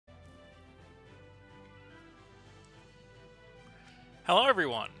Hello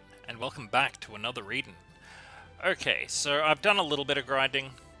everyone, and welcome back to another reading. Okay, so I've done a little bit of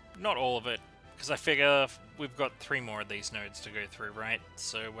grinding, not all of it, because I figure we've got 3 more of these nodes to go through, right?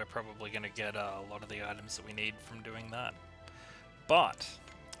 So we're probably going to get a lot of the items that we need from doing that. But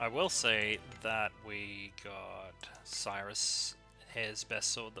I will say that we got Cyrus Hair's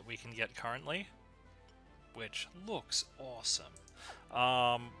best sword that we can get currently, which looks awesome.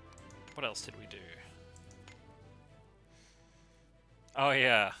 What else did we do? Oh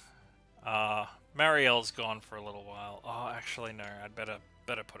yeah, Marielle's gone for a little while. Oh, actually no, I'd better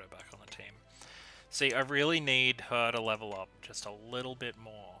put her back on the team. See, I really need her to level up just a little bit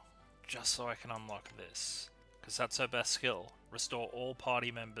more, just so I can unlock this, because that's her best skill. Restore all party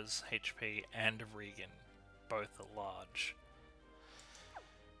members' HP and regen, both are large.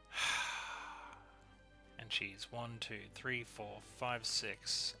 And she's 1, 2, 3, 4, 5,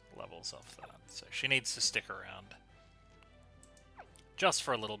 6 levels off that, so she needs to stick around. Just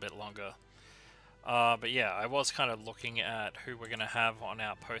for a little bit longer. But yeah, I was kind of looking at who we're going to have on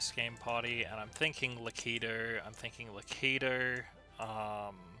our post-game party, and I'm thinking Lakido,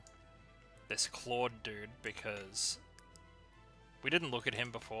 this Claude dude, because we didn't look at him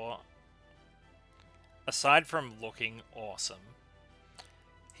before. Aside from looking awesome,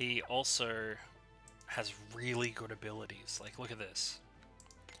 he also has really good abilities. Like, look at this.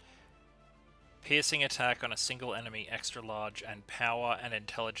 Piercing attack on a single enemy extra large, and power and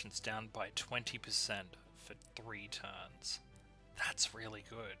intelligence down by 20% for 3 turns. That's really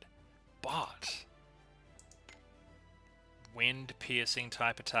good. But wind piercing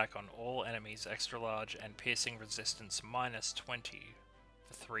type attack on all enemies extra large, and piercing resistance minus 20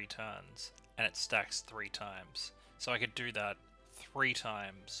 for 3 turns. And it stacks 3 times. So I could do that 3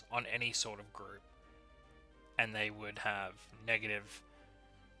 times on any sort of group. And they would have negative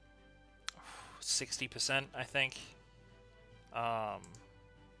 60%, I think,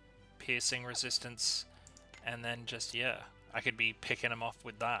 piercing resistance, and then just, yeah, I could be picking him off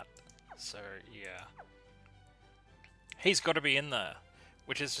with that. So, yeah. He's got to be in there,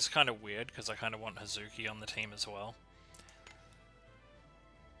 which is just kind of weird, because I kind of want Hazuki on the team as well.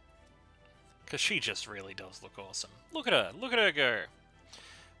 Because she just really does look awesome. Look at her go!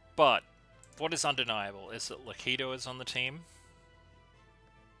 But, what is undeniable is that Lakido is on the team.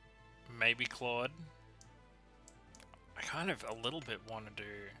 Maybe Claude. I kind of a little bit want to do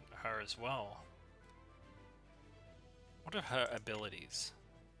her as well. What are her abilities?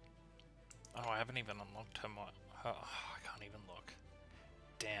 Oh, I haven't even unlocked her. Oh, I can't even look.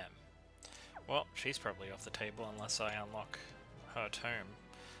 Damn. Well, she's probably off the table unless I unlock her tome.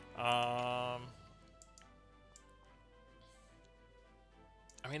 I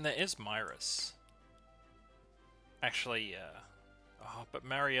mean, there is Myris. Actually, yeah. Oh, but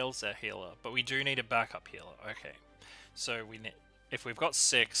Marielle's our healer, but we do need a backup healer. Okay, so we need, if we've got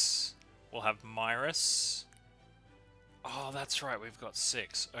 6, we'll have Myris. Oh, that's right, we've got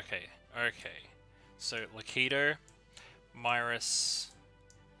 6. Okay. So Lakido, Myris,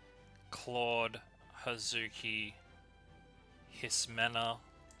 Claude, Hazuki, Hismena,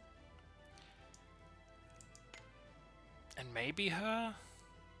 and maybe her?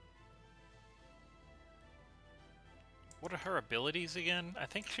 What are her abilities again? I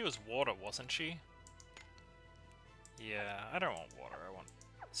think she was water, wasn't she? Yeah, I don't want water, I want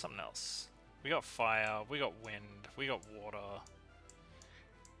something else. We got fire, we got wind, we got water.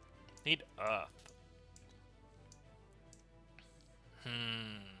 Need earth.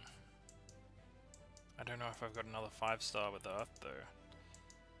 I don't know if I've got another 5-star with earth though.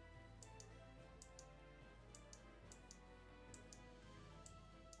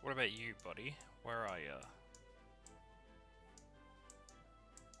 What about you, buddy? Where are you?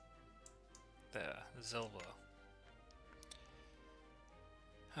 There, Zilva.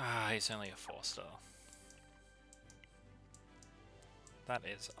 Ah, he's only a 4-star. That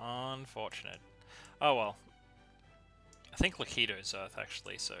is unfortunate. Oh well. I think Lakido's Earth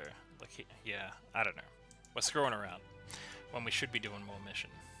actually, so... yeah, I don't know. We're screwing around when we should be doing more mission.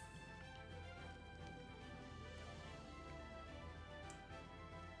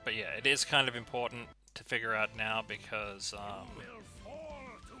 But yeah, it is kind of important to figure out now because...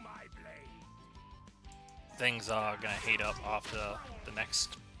 things are going to heat up after the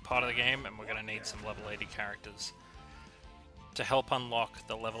next part of the game, and we're going to need some level 80 characters to help unlock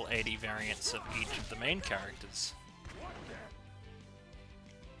the level 80 variants of each of the main characters.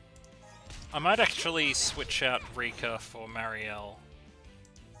 I might actually switch out Rika for Marielle.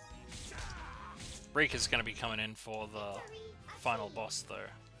 Rika's going to be coming in for the final boss though.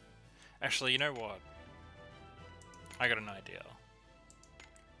 Actually, you know what? I got an idea.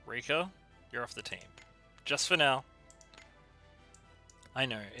 Rika, you're off the team. Just for now. I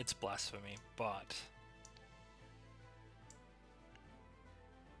know, it's blasphemy, but...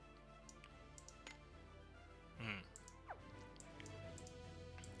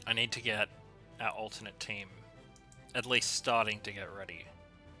 I need to get our alternate team at least starting to get ready.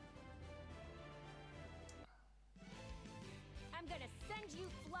 I'm gonna send you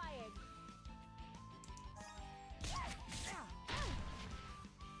flying.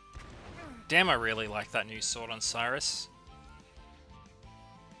 Damn, I really like that new sword on Cyrus.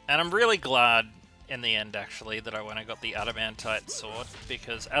 And I'm really glad in the end, actually, that I went and got the adamantite sword,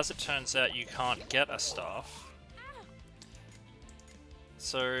 because as it turns out, you can't get a staff.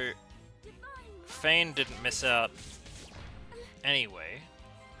 So, Fane didn't miss out anyway.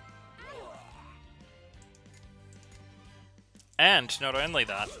 And not only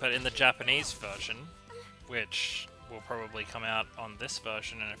that, but in the Japanese version, which will probably come out on this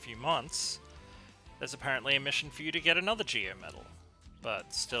version in a few months, there's apparently a mission for you to get another Geo medal.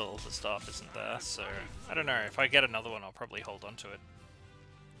 But still, the staff isn't there, so I don't know. If I get another one, I'll probably hold on to it.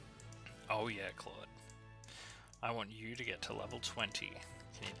 Oh yeah, Claude. I want you to get to level 20. Can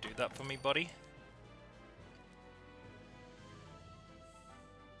you do that for me, buddy?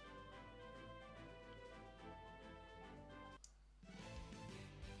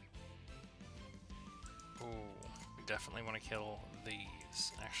 Ooh, we definitely want to kill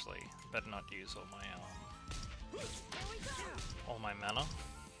these. Actually, better not use all my mana.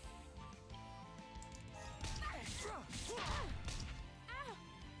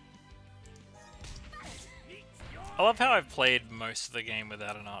 I love how I've played most of the game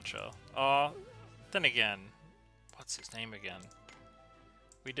without an archer. Then again, what's his name again?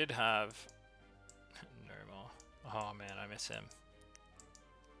 We did have... no more. Oh man, I miss him.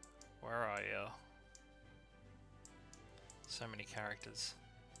 Where are you? So many characters.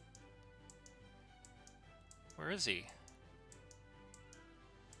 Where is he?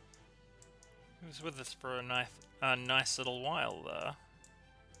 He was with us for a nice little while there.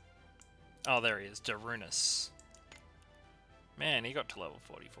 Oh, there he is, Darunus. Man, he got to level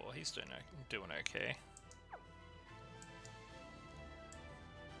 44. He's doing okay.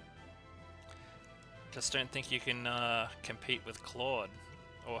 Just don't think you can compete with Claude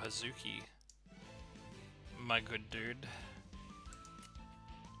or Hazuki, my good dude.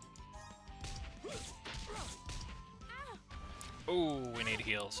 Ooh, we need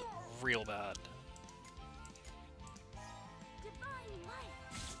heals real bad.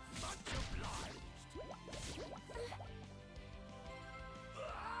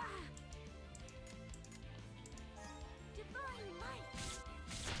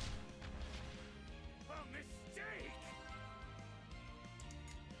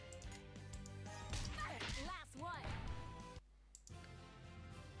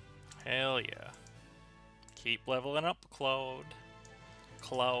 Hell yeah. Keep leveling up, Claude.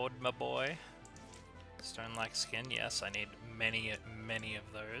 Claude, my boy. Stone-like skin, yes, I need many, many of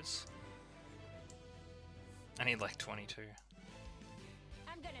those. I need like 22.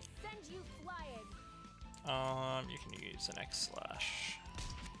 I'm gonna send you flying. You can use an X/.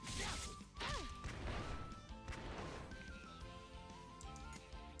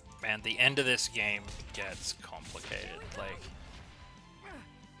 Man, the end of this game gets complicated. Like,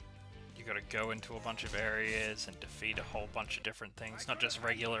 you gotta go into a bunch of areas and defeat a whole bunch of different things, not just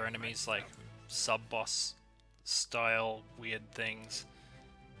regular enemies, like sub-boss style weird things,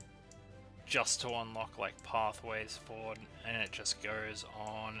 just to unlock like pathways forward, and it just goes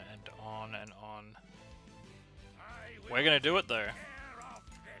on and on and on. We're gonna do it though.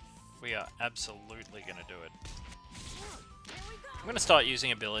 We are absolutely gonna do it. I'm gonna start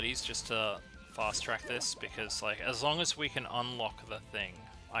using abilities just to fast track this, because like as long as we can unlock the thing,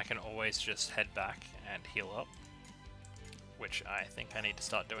 I can always just head back and heal up, which I think I need to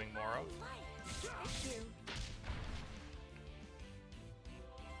start doing more of.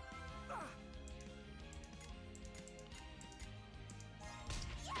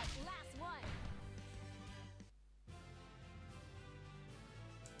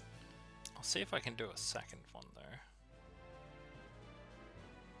 I'll see if I can do a second one though.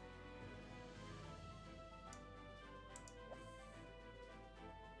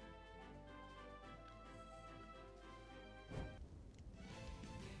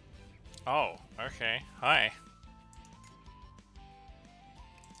 Oh, okay. Hi.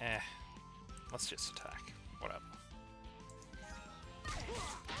 Let's just attack. Whatever.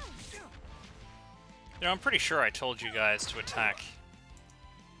 You know, I'm pretty sure I told you guys to attack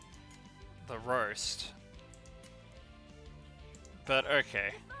the roast. But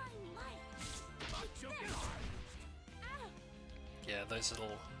okay. Yeah, those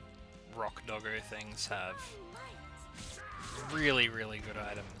little rock doggo things have really, really good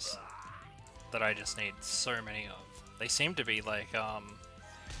items that I just need so many of. They seem to be like,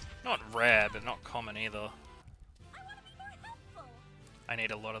 not rare, but not common either. I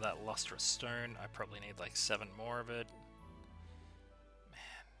need a lot of that lustrous stone. I probably need like 7 more of it.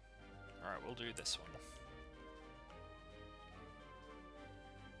 Man. Alright, we'll do this one.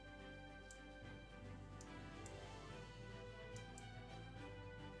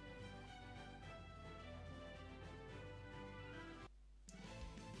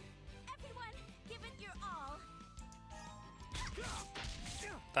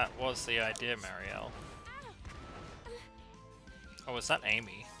 That was the idea, Marielle. Oh, was that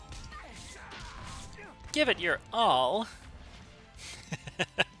Amy? Give it your all!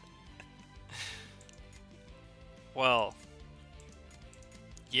 Well...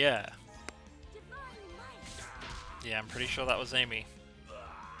 yeah. Yeah, I'm pretty sure that was Amy.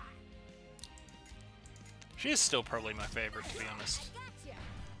 She is still probably my favorite, to be honest.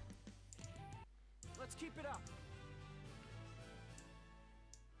 Let's keep it up.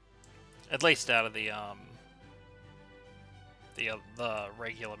 At least out of the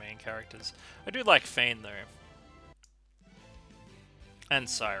regular main characters. I do like Fane though. And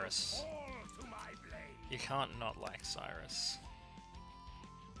Cyrus. You can't not like Cyrus.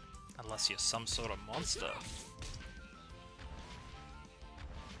 Unless you're some sort of monster.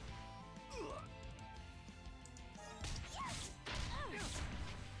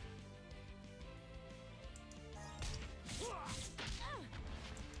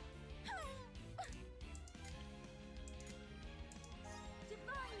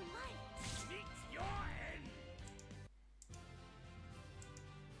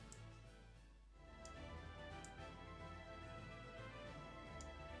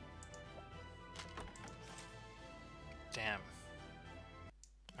 Damn.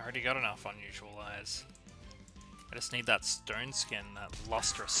 I already got enough unusual eyes. I just need that stone skin, that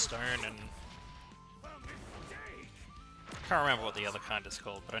lustrous stone, and... I can't remember what the other kind is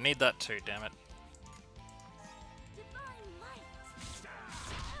called, but I need that too, damn it.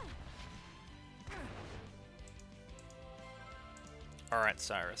 Alright,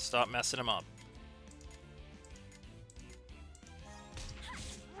 Cyrus, start messing him up.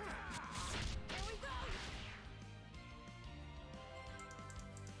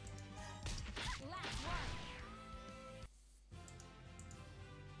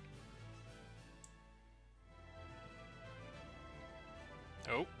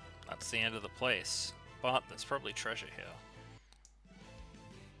 Oh, that's the end of the place. But there's probably treasure here.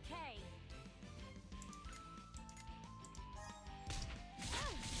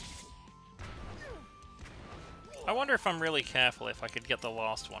 I wonder if I'm really careful if I could get the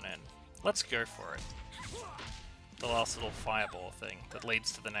last one in. Let's go for it. The last little fireball thing that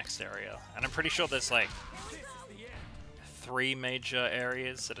leads to the next area. And I'm pretty sure there's like 3 major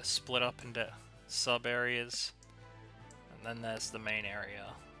areas that are split up into sub-areas. And then there's the main area.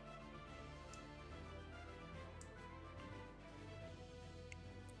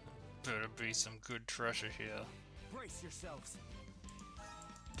 Better be some good treasure here. Brace yourselves.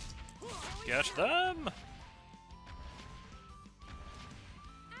 Get them!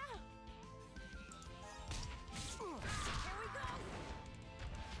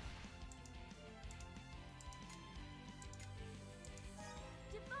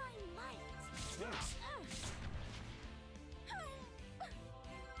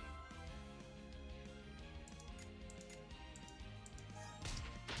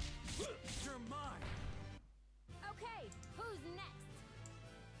 You're mine. Okay, who's next?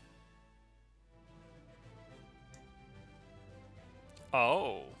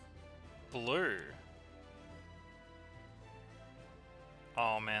 Oh, blue.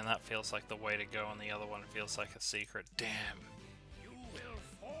 Oh man, that feels like the way to go, and the other one feels like a secret. Damn. You will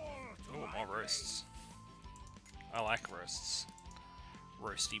fall to Ooh, more roasts. I like roasts.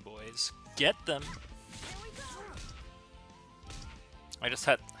 Roasty boys. Get them! I just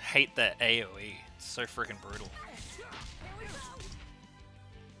hate that AoE. It's so freaking brutal.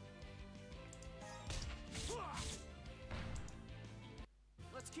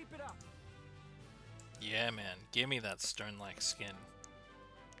 Let's keep it up. Yeah, man. Give me that stone-like skin.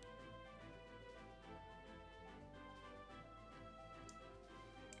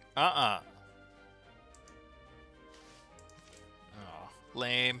 Uh-uh. Oh,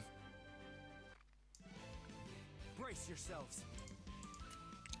 lame. Brace yourselves.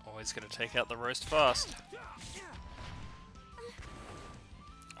 Always gotta take out the roast fast.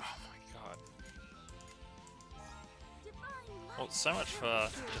 Oh my god. Well, so much for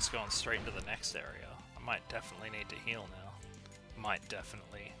just going straight into the next area. I might definitely need to heal now. Might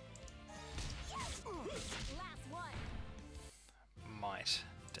definitely. Last one. might,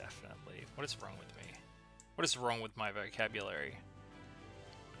 definitely. What is wrong with me? What is wrong with my vocabulary?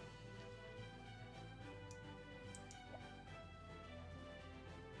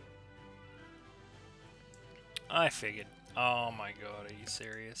 I figured. Oh my god, are you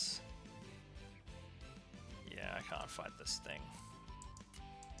serious? Yeah, I can't fight this thing.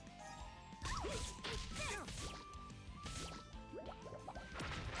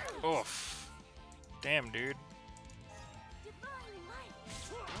 Oof. Damn, dude.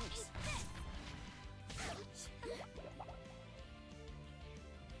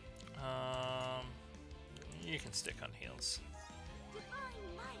 You can stick on heals.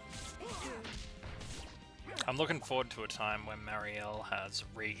 I'm looking forward to a time when Marielle has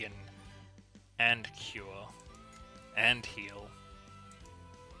Regan and Cure and heal.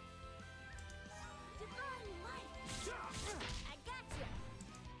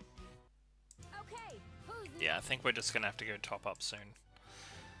 Yeah, I think we're just gonna have to go top up soon.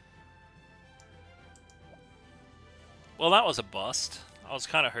 Well, that was a bust. I was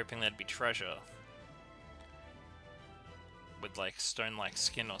kind of hoping there'd be treasure. With, like, stone-like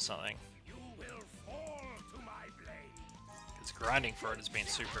skin or something. Because grinding for it has been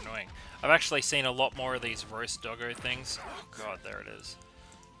super annoying. I've actually seen a lot more of these roast doggo things. Oh god, there it is.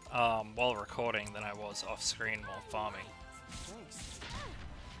 While recording than I was off-screen while farming.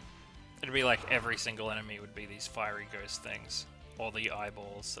 It'd be like every single enemy would be these fiery ghost things. Or the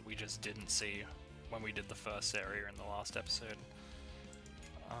eyeballs that we just didn't see when we did the first area in the last episode.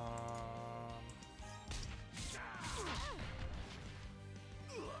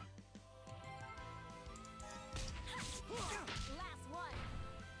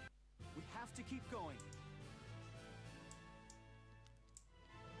 We have to keep going.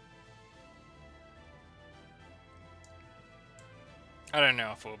 I don't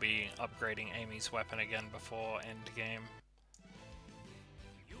know if we'll be upgrading Amy's weapon again before endgame.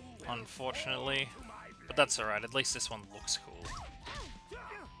 Unfortunately. But that's alright, at least this one looks cool.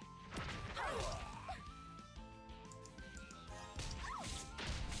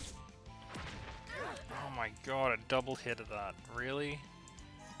 Oh my god, a double hit of that. Really?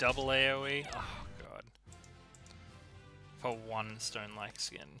 Double AoE? Oh god. For one stone-like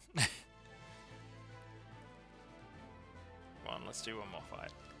skin. Come on, let's do one more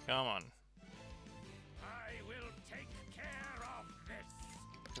fight. Come on. I will take care of this.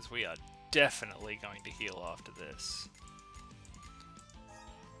 Because we are definitely going to heal after this.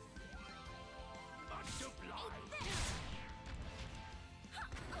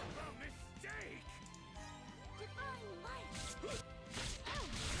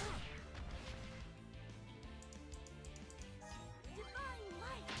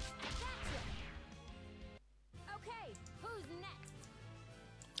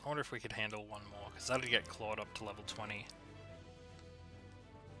 I wonder if we could handle one more, because that'd get Claude up to level 20.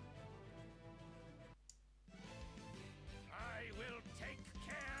 I will take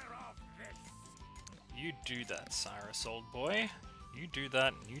care of this. You do that, Cyrus, old boy. You do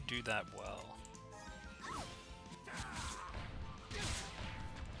that, and you do that well.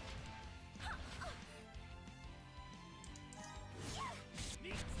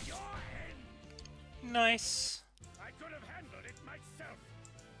 Nice. I could have handled it myself.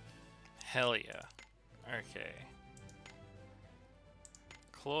 Hell yeah. Okay.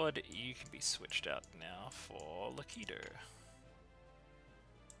 Claude, you can be switched out now for Lakido.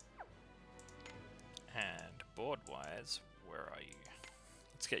 And board-wise, where are you?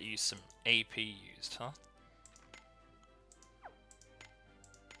 Let's get you some AP used, huh?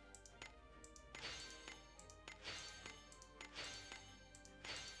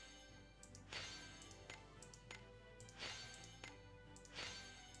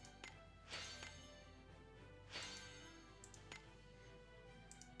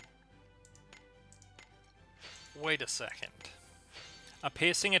 Wait a second. A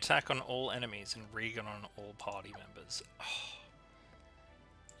piercing attack on all enemies and Regan on all party members. Oh.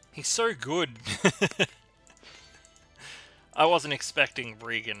 He's so good. I wasn't expecting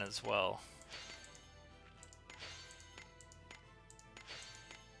Regan as well.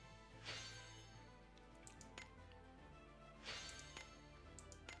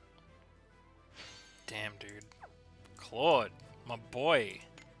 Damn, dude. Claude, my boy.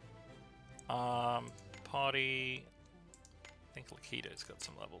 Party... I think Lakido's got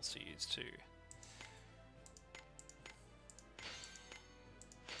some levels to use too.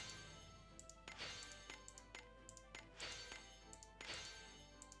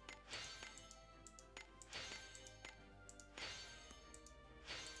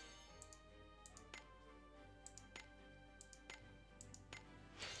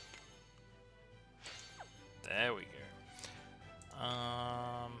 There we go.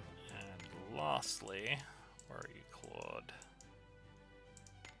 And lastly, where are you, Claude?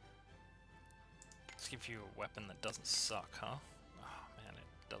 Let's give you a weapon that doesn't suck, huh? Oh man,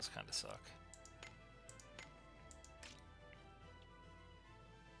 it does kind of suck.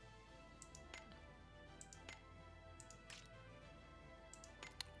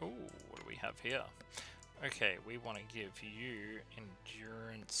 Ooh, what do we have here? Okay, we want to give you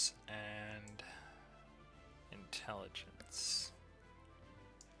endurance and intelligence.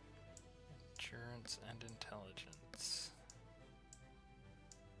 Endurance and intelligence.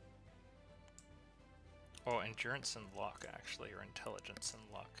 Or endurance and luck, actually, or intelligence and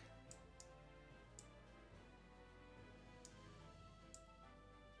luck.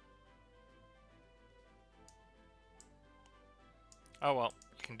 Oh well,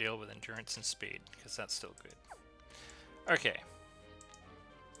 you can deal with endurance and speed, because that's still good. Okay.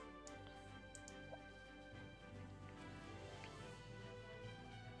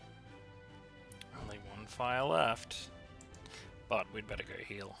 Only one fire left, but we'd better go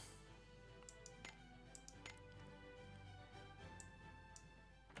heal.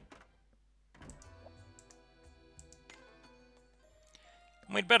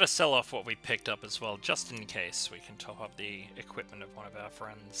 We'd better sell off what we picked up as well, just in case we can top up the equipment of one of our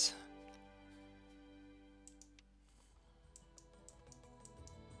friends.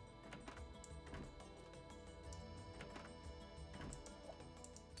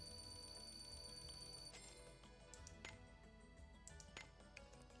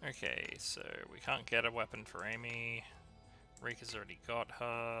 Okay, so we can't get a weapon for Amy. Rika's already got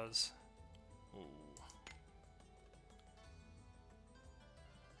hers. Ooh.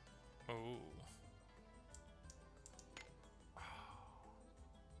 Ooh.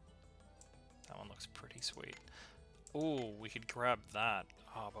 That one looks pretty sweet. Ooh, we could grab that.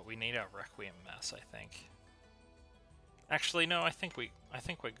 Oh, but we need our Requiem mess, I think. Actually, no, I think we're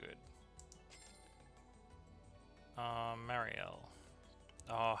good. Marielle.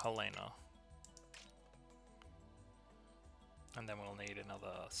 Oh, Helena. And then we'll need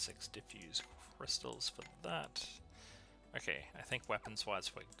another 6 diffuse crystals for that. Okay, I think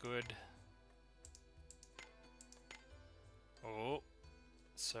weapons-wise we're good. Oh,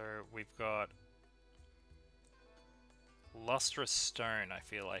 so we've got Lustrous Stone, I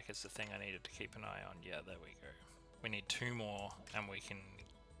feel like, is the thing I needed to keep an eye on. Yeah, there we go. We need 2 more, and we can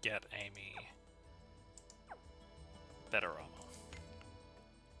get Amy better armor.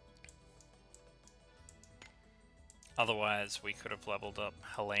 Otherwise, we could have leveled up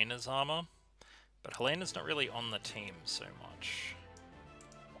Helena's armor, but Helena's not really on the team so much,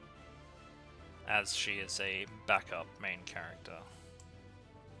 as she is a backup main character.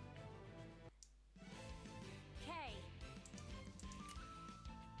 Okay.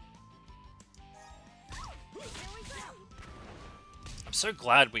 Here we go. I'm so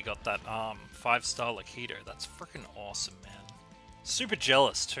glad we got that 5-star Lakido. That's freaking awesome, man. Super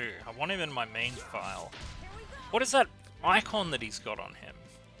jealous too. I want him in my main file. What is that icon that he's got on him?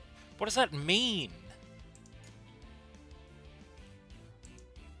 What does that mean?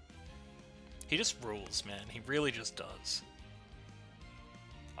 He just rules, man. He really just does.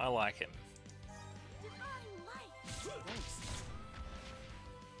 I like him.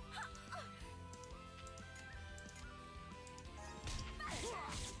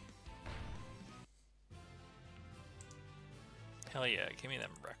 Hell yeah, give me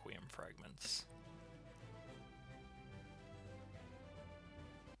them Requiem fragments.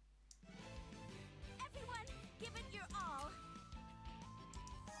 Everyone, give it your all.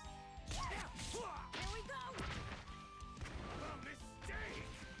 Here we go.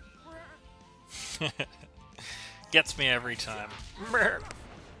 A mistake. Gets me every time. Divine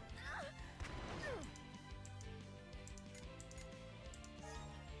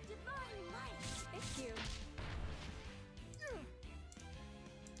light. Thank you.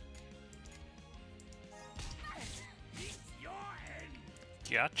 Meet your end.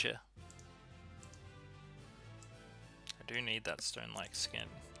 Gotcha. I do need that stone-like skin.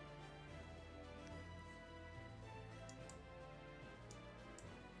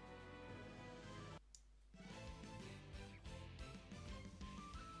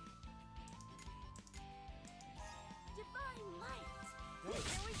 Divine light.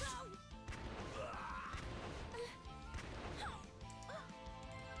 Here we go.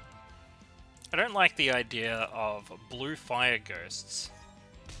 I don't like the idea of blue fire ghosts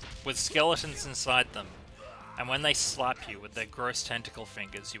with skeletons inside them, and when they slap you with their gross tentacle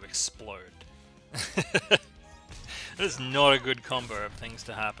fingers, you explode. That is not a good combo of things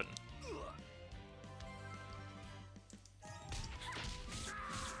to happen.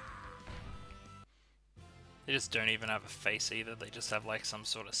 They just don't even have a face either, they just have like some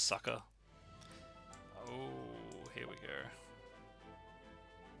sort of sucker. Oh, here we go.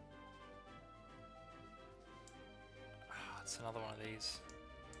 Oh, it's another one of these.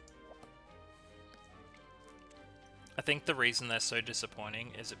 I think the reason they're so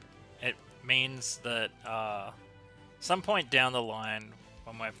disappointing is it means that some point down the line,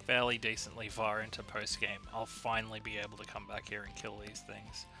 when we're fairly decently far into post-game, I'll finally be able to come back here and kill these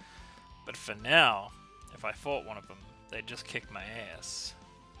things. But for now, if I fought one of them, they'd just kick my ass.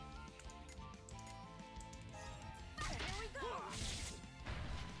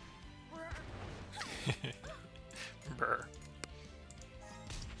 Brr.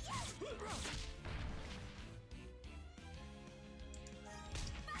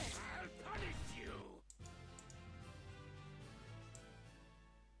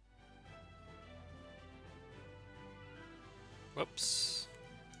 Whoops.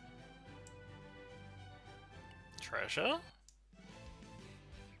 Treasure?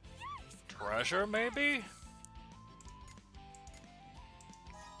 Treasure, maybe?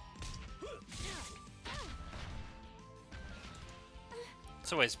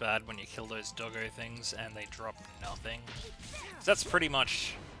 It's always bad when you kill those doggo things and they drop nothing. 'Cause that's pretty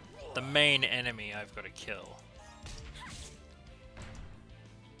much the main enemy I've got to kill.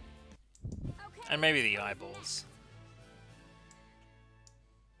 And maybe the eyeballs.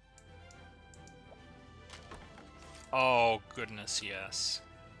 Oh, goodness, yes.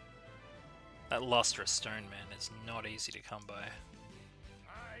 That lustrous stone, man, is not easy to come by.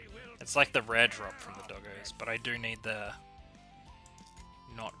 It's like the rare drop from the doggos, but I do need the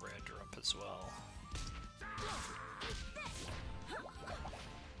not rare drop as well.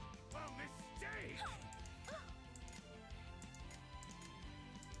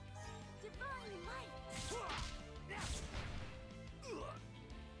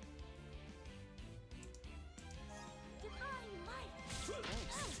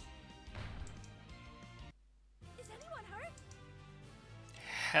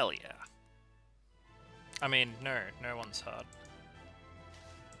 Hell yeah. I mean, no one's hard.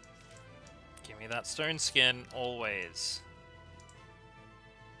 Give me that stone skin, always.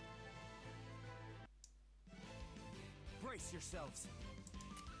 Brace yourselves.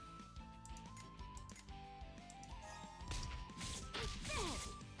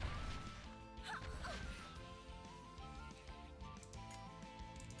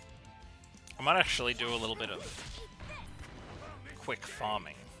 I might actually do a little bit of quick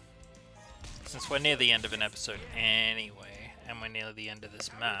farming. Since we're near the end of an episode anyway, and we're near the end of this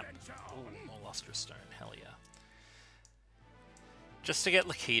map. Ooh, more lustrous stone, hell yeah. Just to get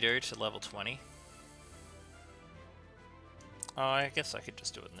Lakido to level 20. Oh, I guess I could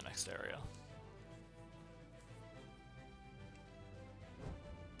just do it in the next area.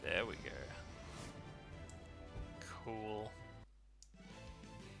 There we go. Cool.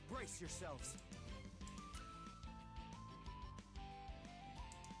 Brace yourselves.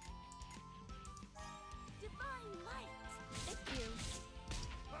 Divine light. Thank you.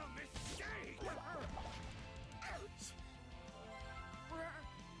 A mistake.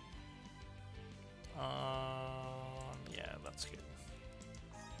 Yeah, that's good.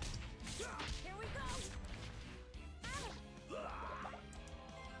 Here we go.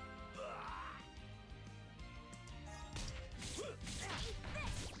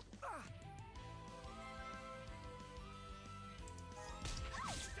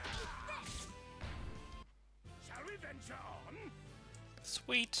 Shall we venture on?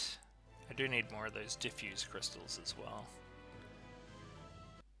 Sweet. I do need more of those diffuse crystals as well.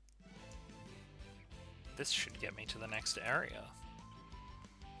 This should get me to the next area.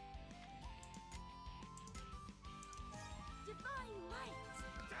 Divine light.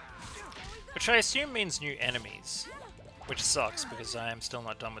 Which I assume means new enemies. Which sucks because I am still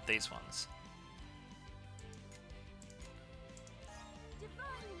not done with these ones. Divine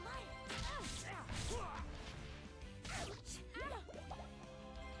light.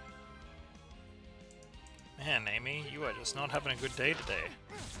 Man, Amy, you are just not having a good day today.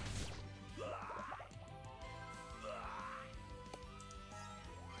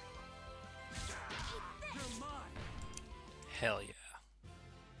 Hell yeah.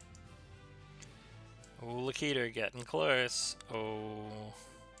 Oh, Lakido getting close. Oh.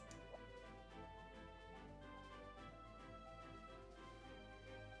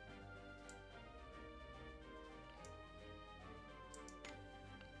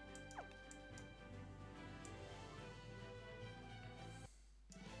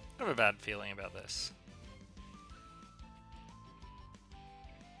 I have a bad feeling about this.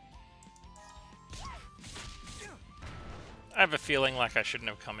 I have a feeling like I shouldn't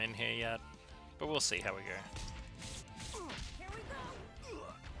have come in here yet, But we'll see how we go. Here we go.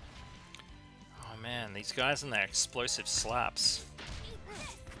 Oh man, these guys and their explosive slaps. Eat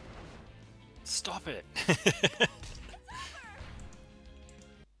this. Stop it! It's over.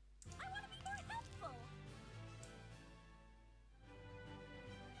 I want to be more helpful.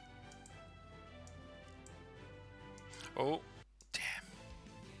 Oh, damn.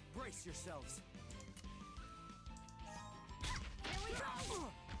 Brace yourselves. Here we go.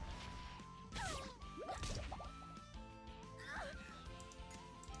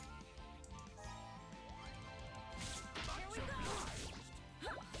 Here we go.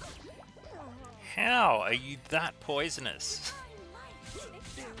 How are you that poisonous? Divine light.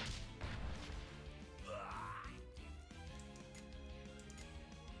 Thank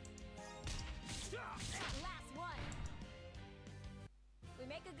you. Last one. We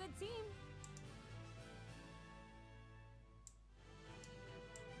make a good team.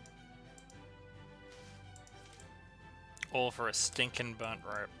 All for a stinking burnt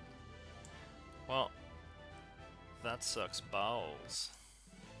rope. Well, that sucks balls.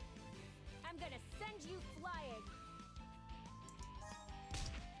 I'm gonna send you flying.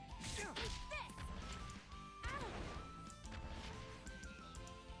 Eat this. Ow.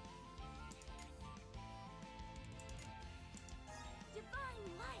 Divine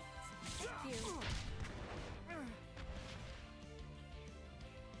light. Thank you.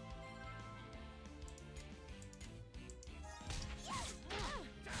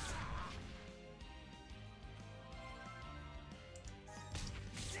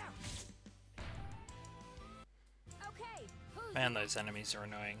 Okay. Who's Man, next? those enemies are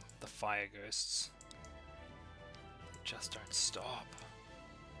annoying. The fire ghosts. They just don't stop.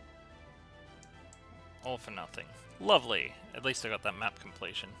 All for nothing. Lovely! At least I got that map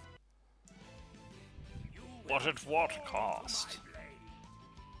completion. You What will at what fall to cost? my blade.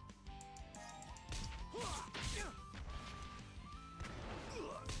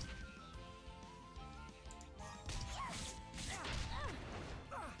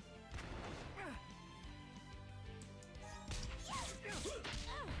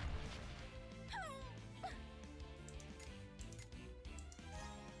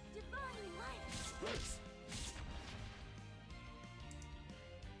 Divine light. Brace.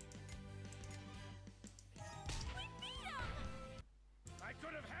 We beat him. I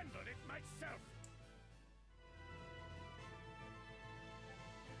could have handled it myself.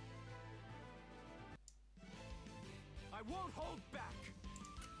 I won't hold back.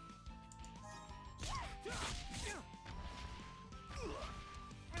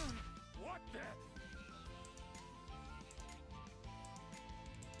 What the?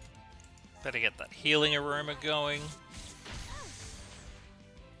 Better get that healing aroma going.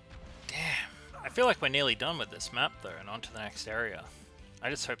 Damn. I feel like we're nearly done with this map though, and on to the next area. I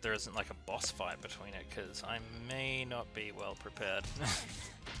just hope there isn't like a boss fight between it, because I may not be well prepared.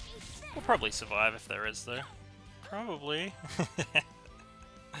 We'll probably survive if there is though. Probably. Here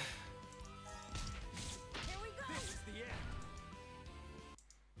we go. This is the end.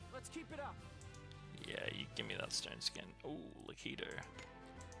 Let's keep it up. Yeah, you give me that stone skin. Ooh, Lakido.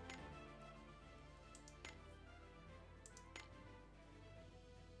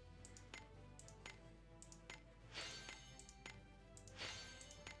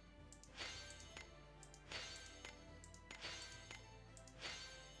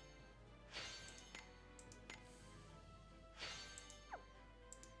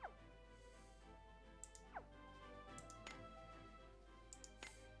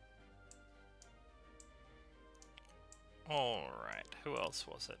 Alright, who else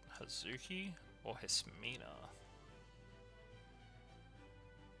was it? Hazuki or Hismina?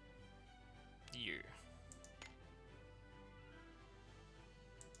 You.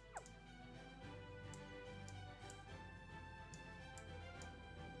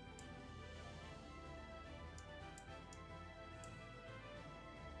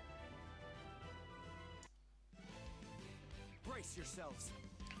 Brace yourselves.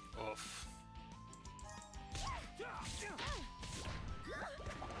 Oof.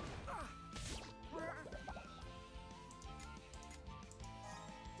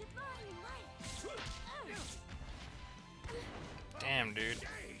 Divine light. Damn, dude. Here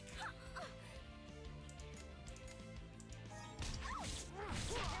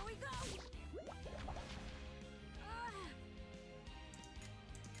we go.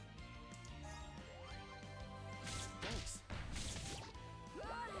 Thanks.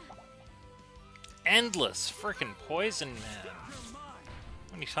 Endless freaking poison, man. You're mine.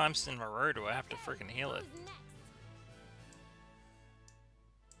 How many times in a row do I have to freaking heal it? Who's next?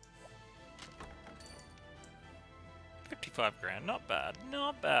 55 grand, not bad,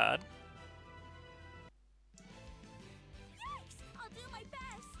 not bad.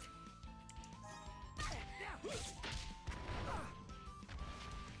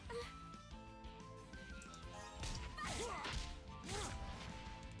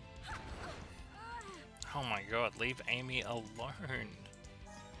 Oh my god, leave Amy alone.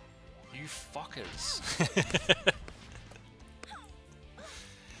 You fuckers.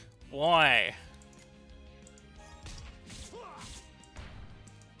 Why?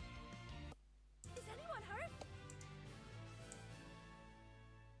 Is anyone hurt?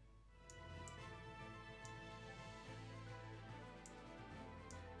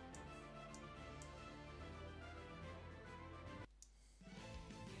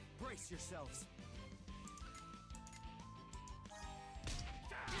 Brace yourselves.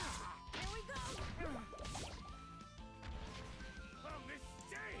 Here we go. A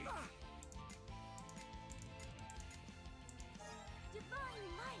mistake. Divine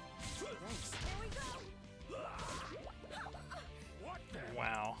might. Thanks. Here we go. What the?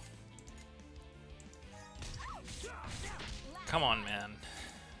 Wow. Come on, man.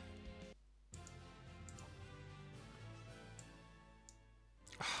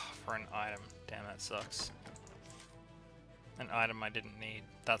 For an item. Damn, that sucks. An item I didn't need.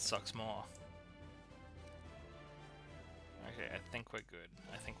 That sucks more. Okay, I think we're good.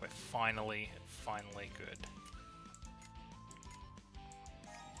 I think we're finally good.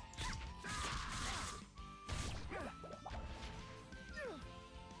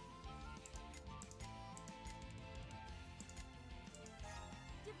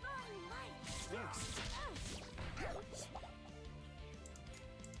 Divine might. Thanks.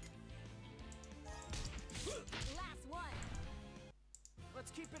 Last one.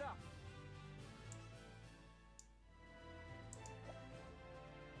 Let's keep it up.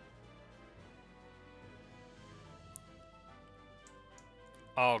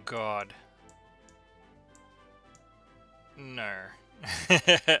 Oh god. No.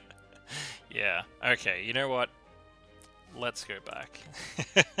 Yeah, okay, you know what? Let's go back.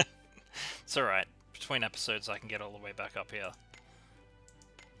 It's alright. Between episodes I can get all the way back up here.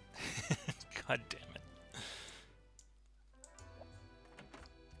 God damn it.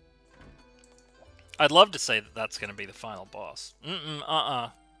 I'd love to say that that's going to be the final boss. Nuh-uh.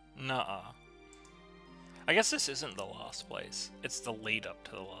 I guess this isn't the last place. It's the lead up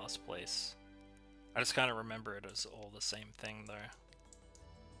to the last place. I just kind of remember it as all the same thing, though.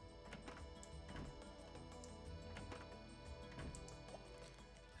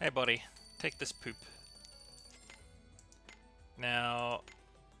 Hey, buddy. Take this poop. Now,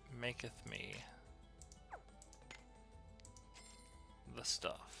 maketh me the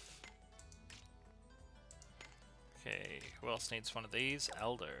stuff. Okay, who else needs one of these?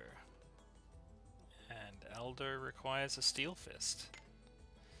 Elder. And Elder requires a steel fist.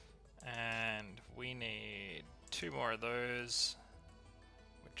 And we need 2 more of those,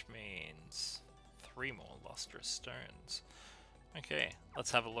 which means 3 more lustrous stones. Okay,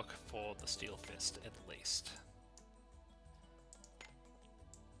 let's have a look for the steel fist at least.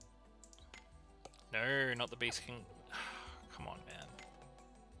 No, not the Beast King. Come on, man.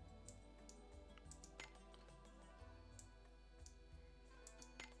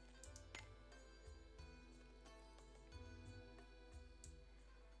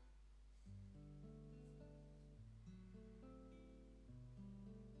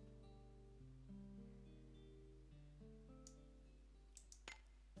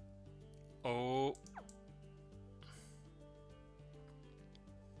 Oh.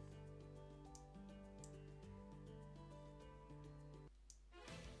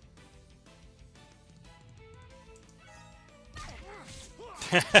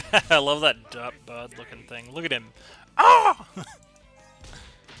 I love that dirt bird looking thing. Look at him. Ah! Last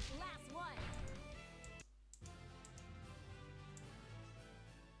one.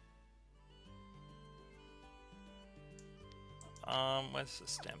 Where's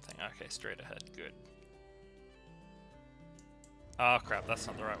this damn thing? Okay, straight ahead. Good. Oh crap, that's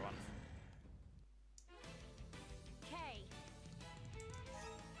not the right one. K.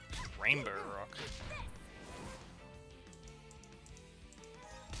 Rainbow rock.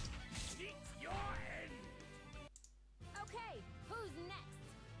 Meet your end. Okay, who's next?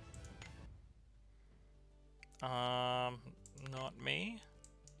 Not me.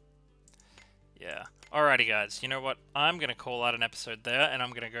 Yeah. Alrighty guys, you know what? I'm gonna call out an episode there, and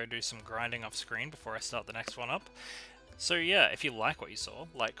I'm gonna go do some grinding off screen before I start the next one up. So yeah, if you like what you saw,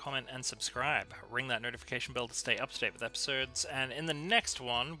 like, comment, and subscribe. Ring that notification bell to stay up to date with episodes, and in the next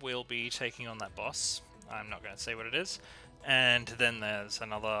one, we'll be taking on that boss. I'm not gonna say what it is. And then there's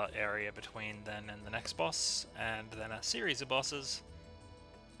another area between then and the next boss, and then a series of bosses,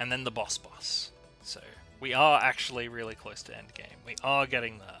 and then the boss. So, we are actually really close to endgame. We are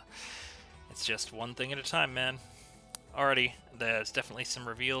getting there. It's just one thing at a time, man. Alrighty, there's definitely some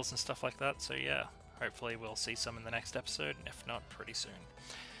reveals and stuff like that, so yeah, hopefully we'll see some in the next episode, and if not, pretty soon.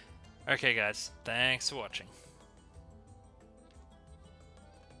 Okay guys, thanks for watching.